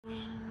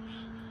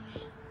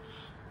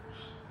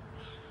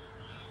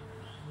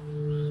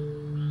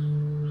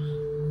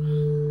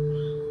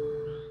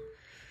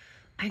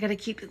gotta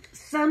keep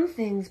some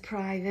things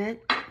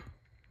private.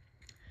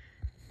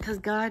 Because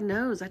God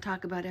knows I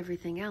talk about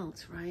everything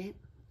else, right?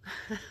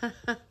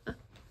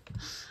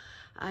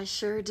 I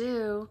sure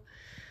do.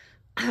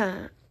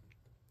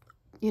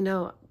 You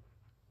know,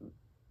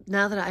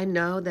 now that I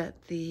know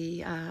that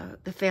the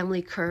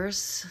family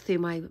curse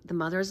through the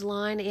mother's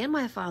line and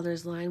my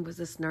father's line was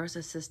this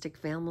narcissistic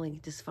family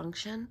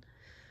dysfunction,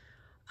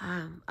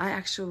 I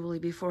actually,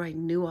 before I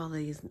knew all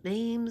these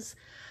names,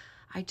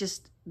 I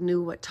just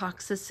knew what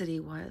toxicity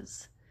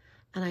was,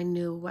 and I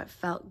knew what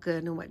felt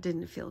good and what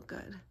didn't feel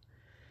good.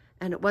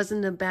 And it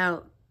wasn't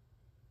about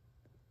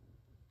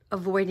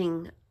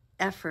avoiding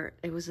effort.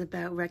 It was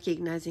about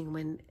recognizing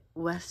when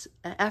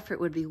effort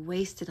would be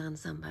wasted on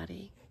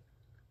somebody.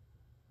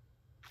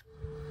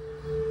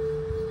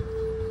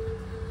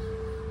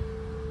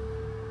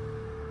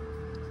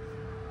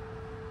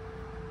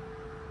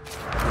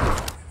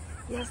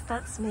 Yes,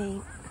 that's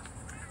me.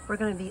 We're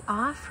going to be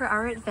off for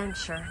our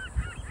adventure.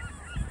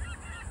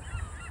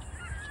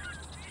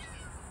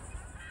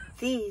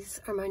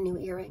 These are my new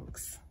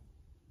earrings.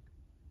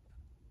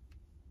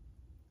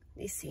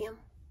 You see them?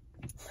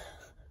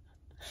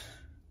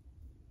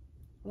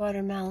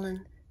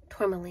 Watermelon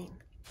tourmaline.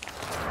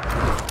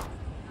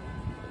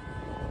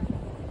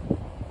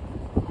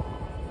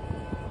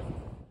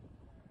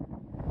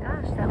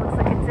 Gosh, that looks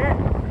like it's it.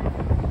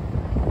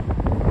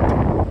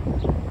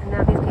 And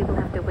now these people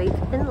have to wait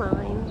in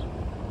line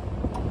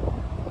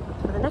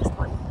for the next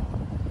one.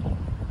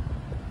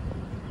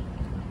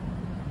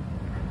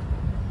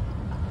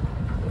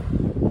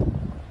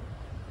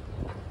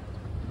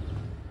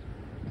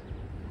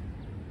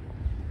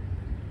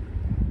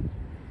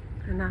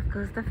 And off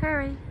goes the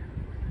ferry.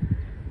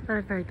 Not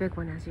a very big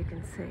one, as you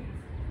can see.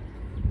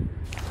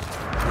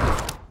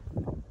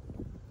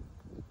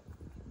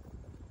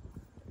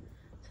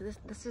 So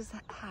this is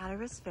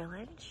Hatteras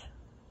Village.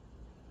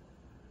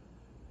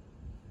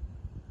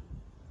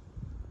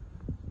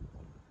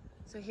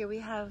 So here we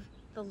have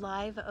the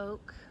live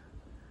oak,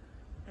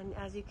 and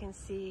as you can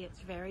see,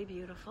 it's very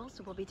beautiful.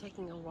 So we'll be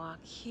taking a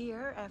walk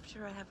here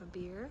after I have a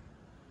beer.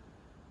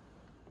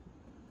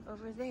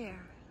 Over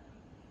there,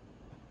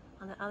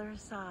 on the other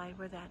side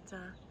where that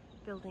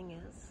building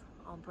is,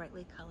 all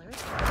brightly colored.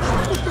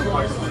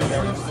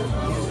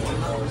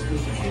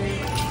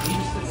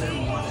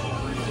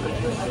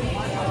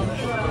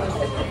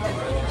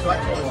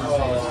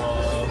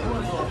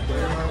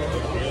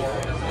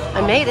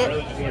 I made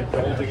it.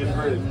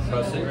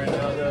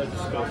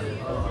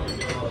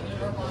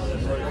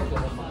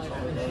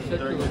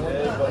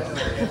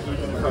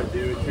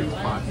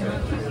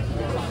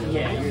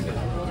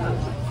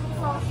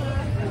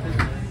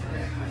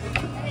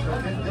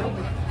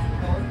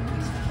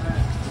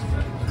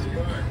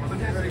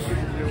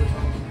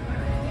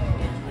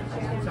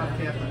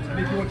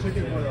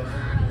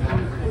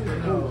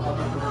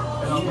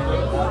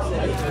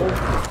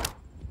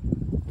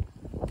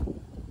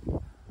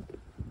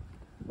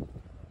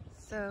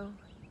 So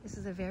this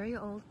is a very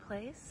old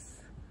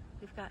place.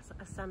 We've got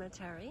a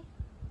cemetery.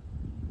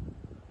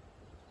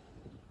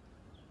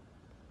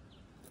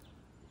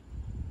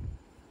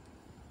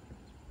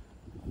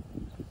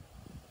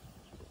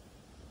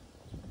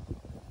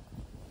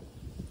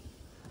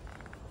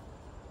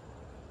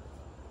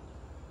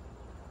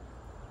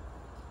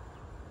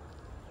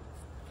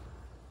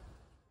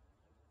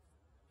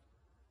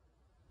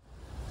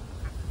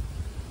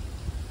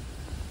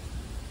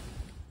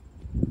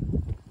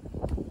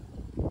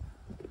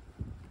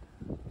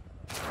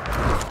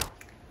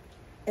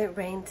 It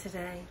rained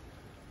today,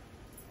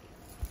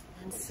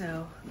 and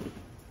so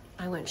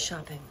I went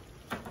shopping.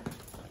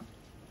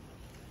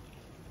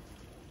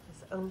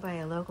 It's owned by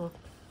a local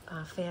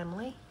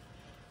family,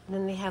 and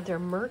then they have their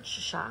merch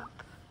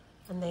shop,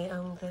 and they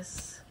own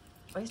this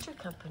oyster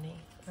company.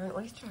 They're an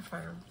oyster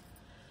farm,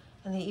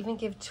 and they even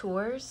give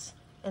tours,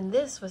 and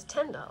this was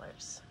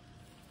 $10.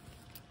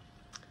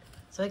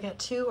 So I got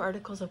 2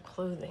 articles of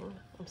clothing.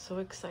 I'm so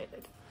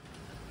excited.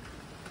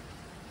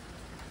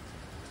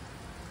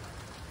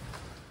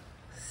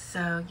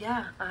 So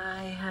yeah,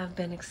 I have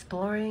been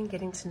exploring,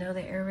 getting to know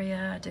the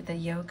area. I did the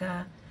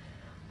yoga.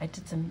 I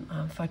did some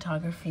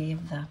photography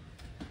of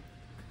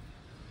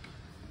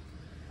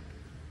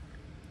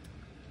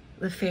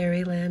the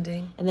ferry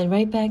landing. And then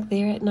right back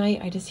there at night,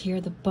 I just hear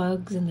the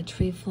bugs and the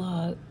tree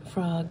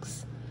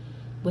frogs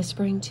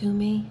whispering to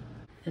me.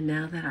 And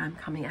now that I'm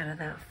coming out of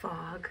that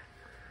fog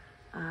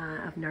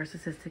of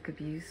narcissistic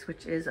abuse,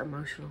 which is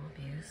emotional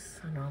abuse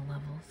on all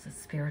levels,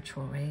 it's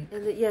spiritual, right?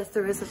 And yes,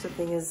 there is such a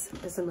thing as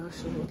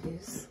emotional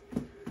abuse.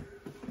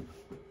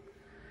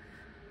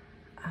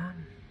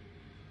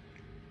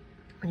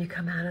 When you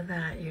come out of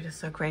that, you're just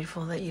so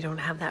grateful that you don't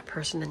have that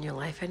person in your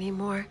life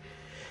anymore.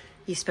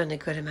 You spend a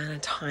good amount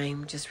of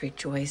time just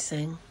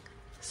rejoicing.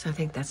 So I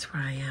think that's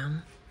where I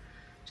am.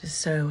 Just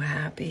so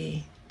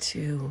happy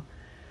to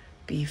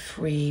be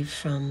free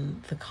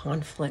from the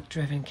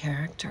conflict-driven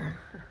character.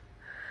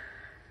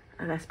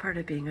 And that's part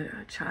of being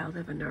a child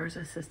of a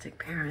narcissistic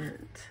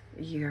parent.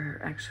 You're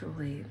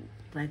actually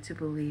led to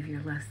believe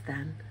you're less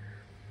than.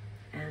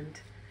 And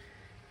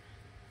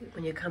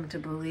when you come to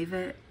believe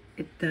it,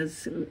 it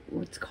does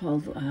what's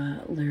called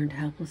learned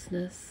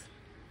helplessness.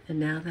 And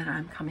now that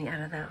I'm coming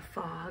out of that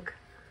fog,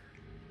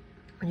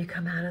 when you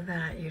come out of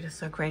that, you're just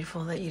so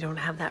grateful that you don't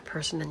have that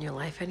person in your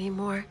life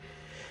anymore.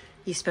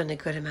 You spend a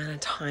good amount of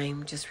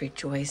time just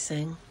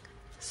rejoicing.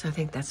 So I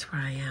think that's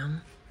where I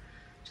am.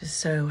 Just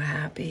so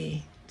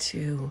happy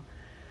to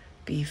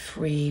be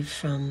free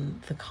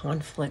from the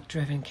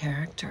conflict-driven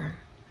character.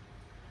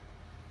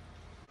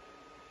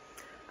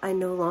 I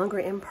no longer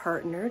am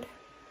partnered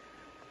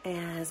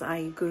as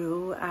I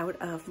grew out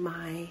of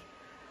my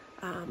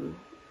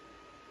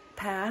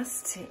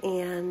past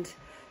and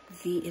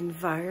the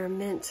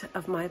environment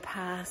of my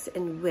past,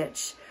 in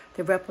which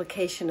the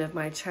replication of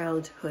my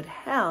childhood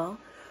hell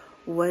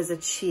was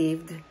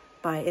achieved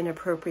by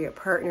inappropriate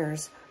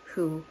partners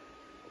who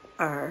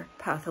are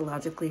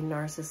pathologically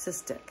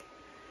narcissistic.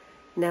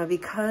 Now,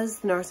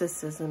 because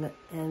narcissism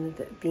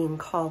and being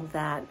called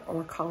that,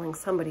 or calling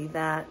somebody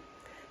that,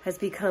 has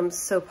become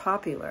so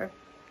popular,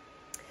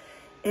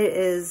 it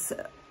has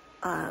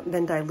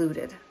been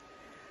diluted.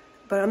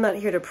 But I'm not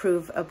here to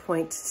prove a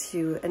point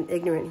to an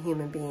ignorant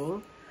human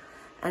being.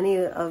 Any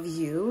of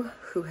you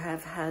who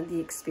have had the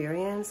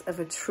experience of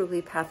a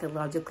truly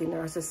pathologically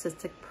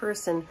narcissistic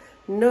person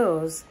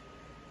knows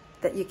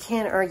that you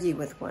can't argue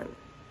with one,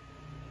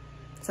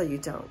 so you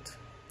don't.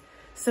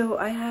 So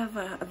I have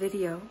a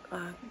video,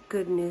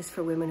 good news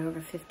for women over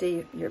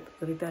 50, you'll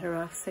be better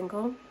off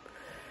single.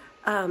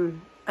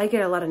 I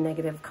get a lot of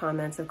negative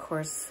comments, of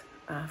course,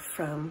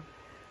 from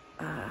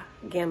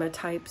gamma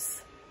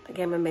types,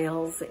 gamma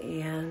males,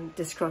 and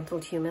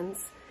disgruntled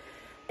humans.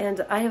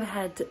 And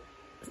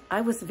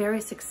I was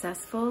very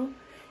successful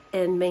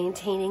in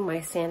maintaining my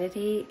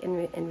sanity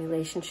in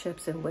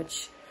relationships in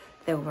which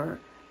there were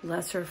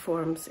lesser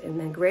forms and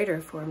then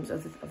greater forms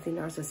of the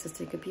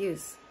narcissistic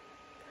abuse.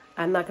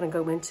 I'm not going to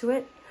go into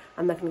it.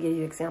 I'm not going to give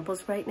you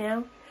examples right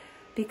now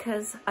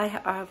because I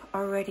have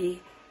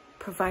already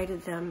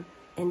provided them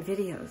in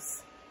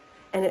videos.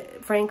 And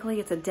frankly,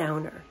 it's a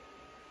downer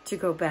to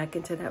go back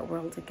into that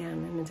world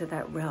again and into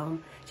that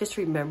realm. Just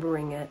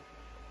remembering it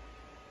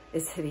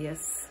is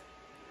hideous.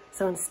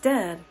 So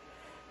instead,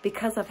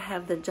 because I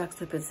have the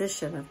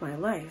juxtaposition of my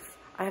life,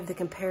 I have the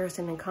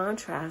comparison and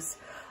contrast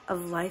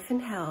of life in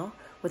hell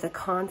with a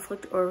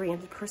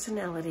conflict-oriented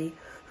personality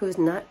who's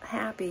not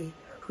happy,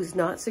 who's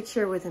not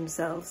secure with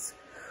themselves,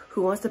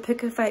 who wants to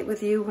pick a fight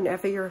with you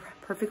whenever you're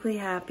perfectly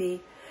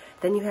happy.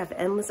 Then you have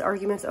endless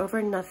arguments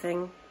over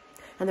nothing,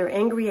 and they're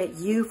angry at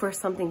you for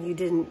something you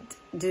didn't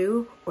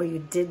do or you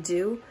did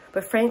do.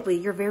 But frankly,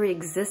 your very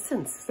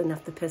existence is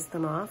enough to piss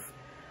them off.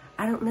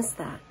 I don't miss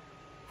that.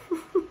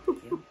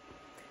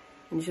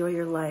 Enjoy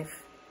your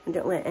life, and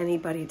don't let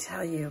anybody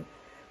tell you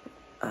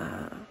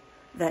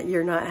that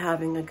you're not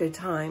having a good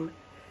time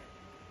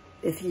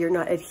if you're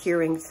not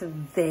adhering to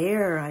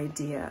their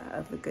idea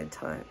of a good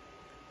time.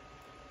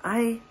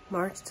 I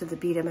march to the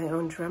beat of my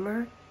own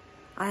drummer.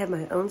 I have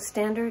my own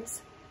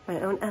standards,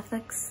 my own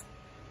ethics,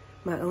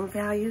 my own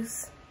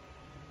values,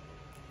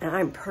 and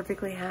I'm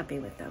perfectly happy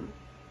with them.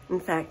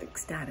 In fact,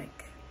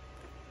 ecstatic.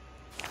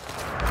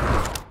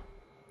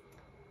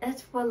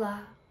 Et voila.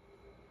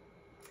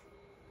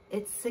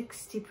 It's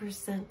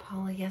 60%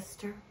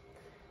 polyester,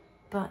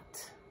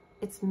 but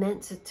it's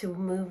meant to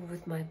move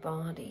with my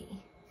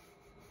body.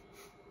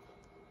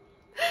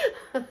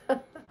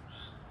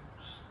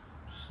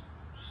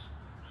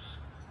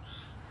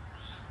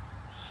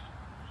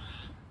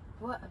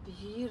 What a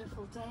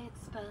beautiful day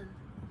it's been.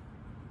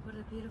 What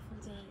a beautiful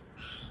day.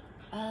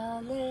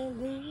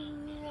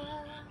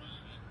 Alleluia,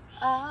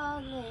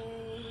 alleluia,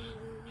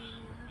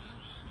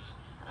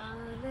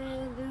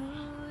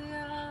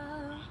 alleluia,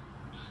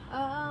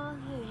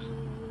 alleluia.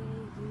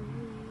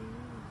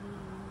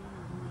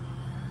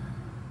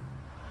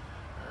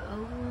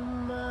 Oh,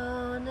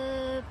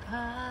 mane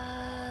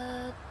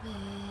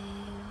padme,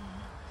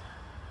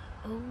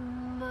 oh,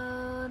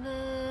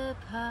 mane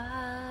padme.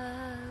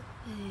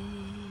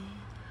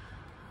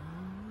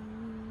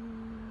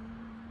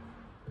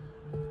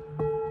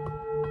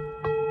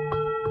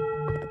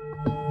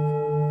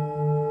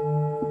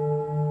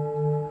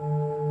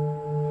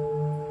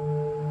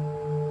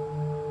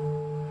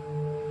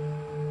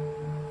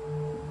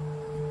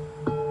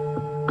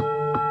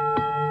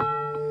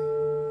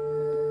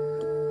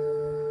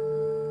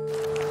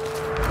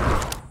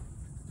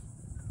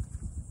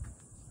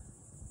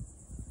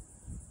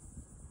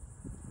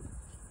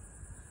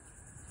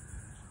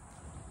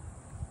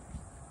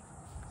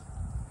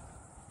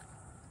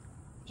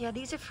 Yeah,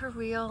 these are for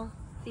real.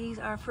 These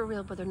are for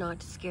real, but they're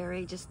not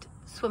scary. Just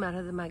swim out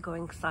of them by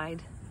going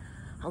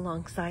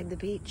alongside the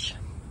beach.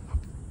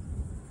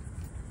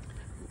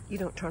 You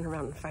don't turn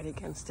around and fight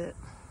against it,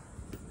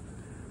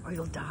 or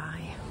you'll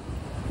die.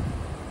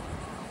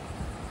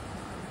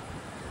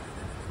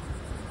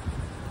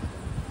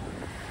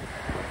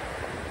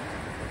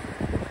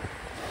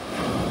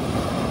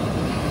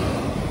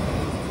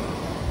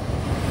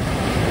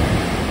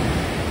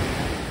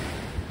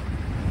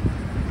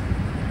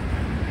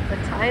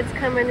 Tide's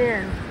coming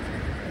in.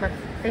 My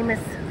famous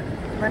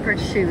leopard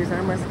shoes. I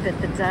almost bit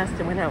the dust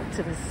and went out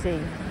to the sea.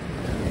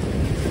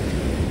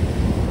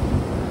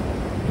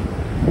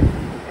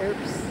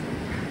 Oops.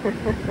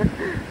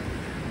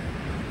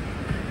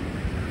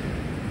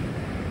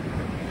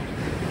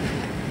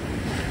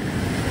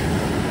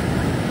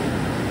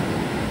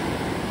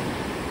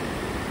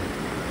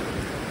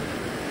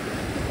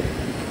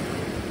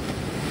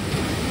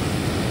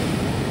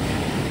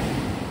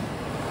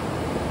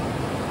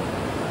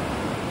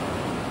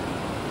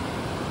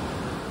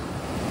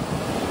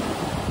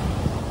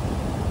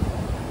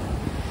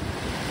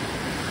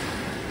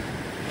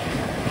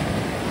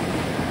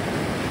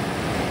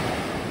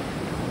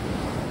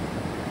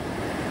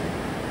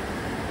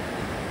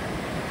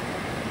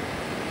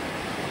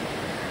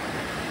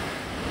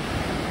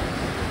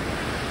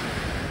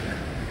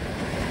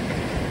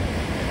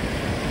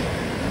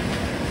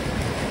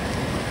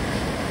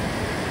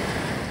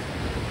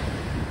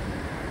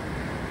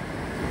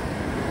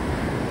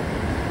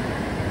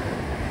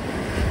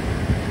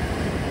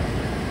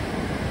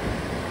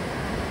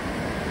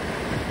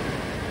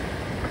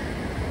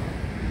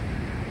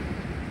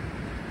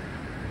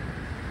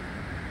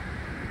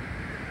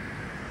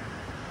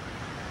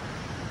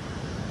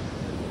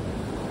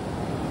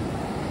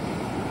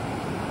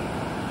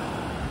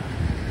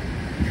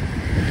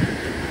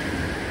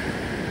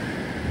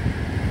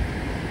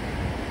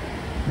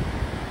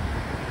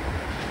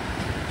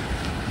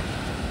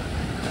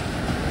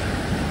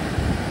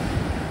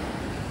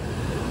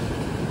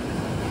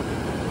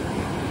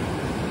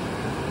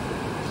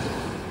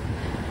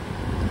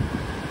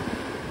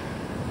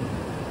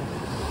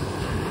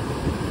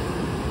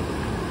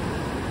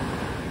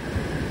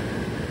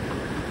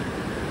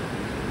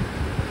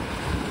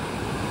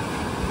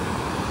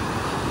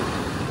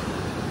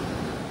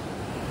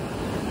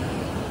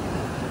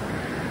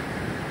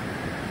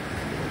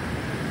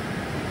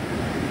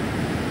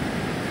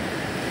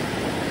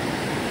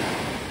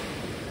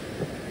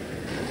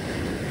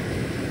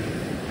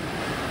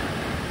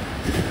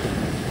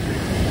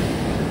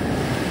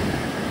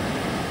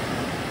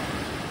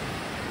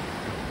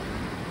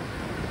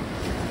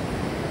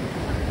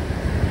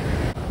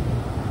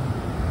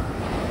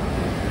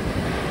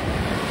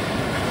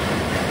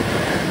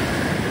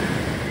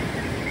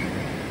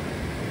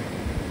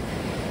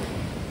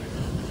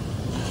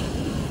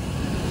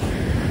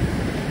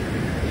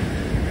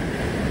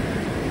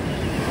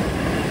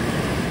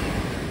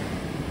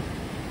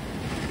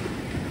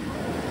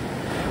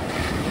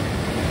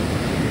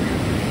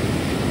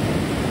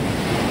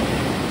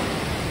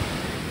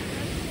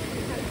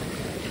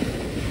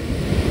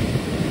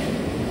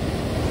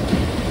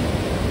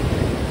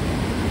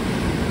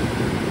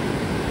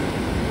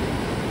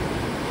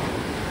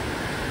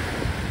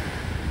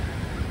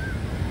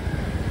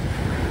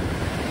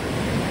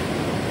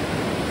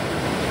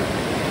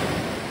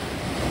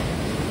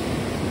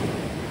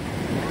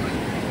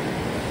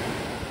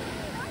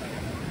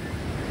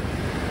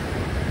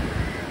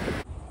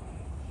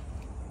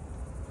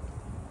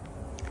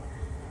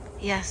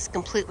 Yes,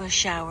 complete with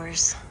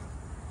showers.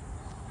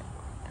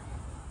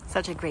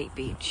 Such a great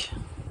beach.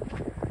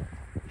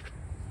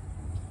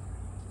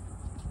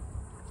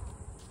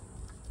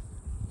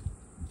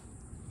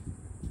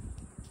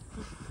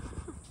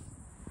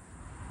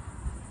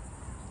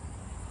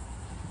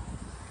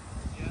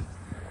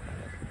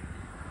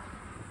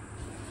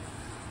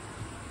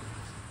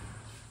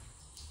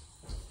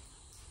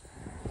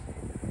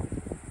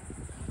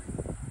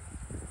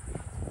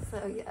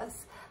 So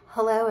yes,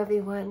 hello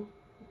everyone.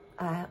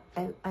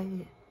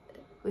 I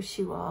wish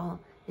you all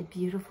a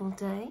beautiful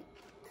day,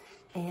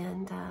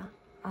 and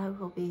I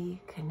will be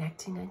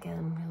connecting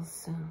again real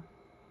soon.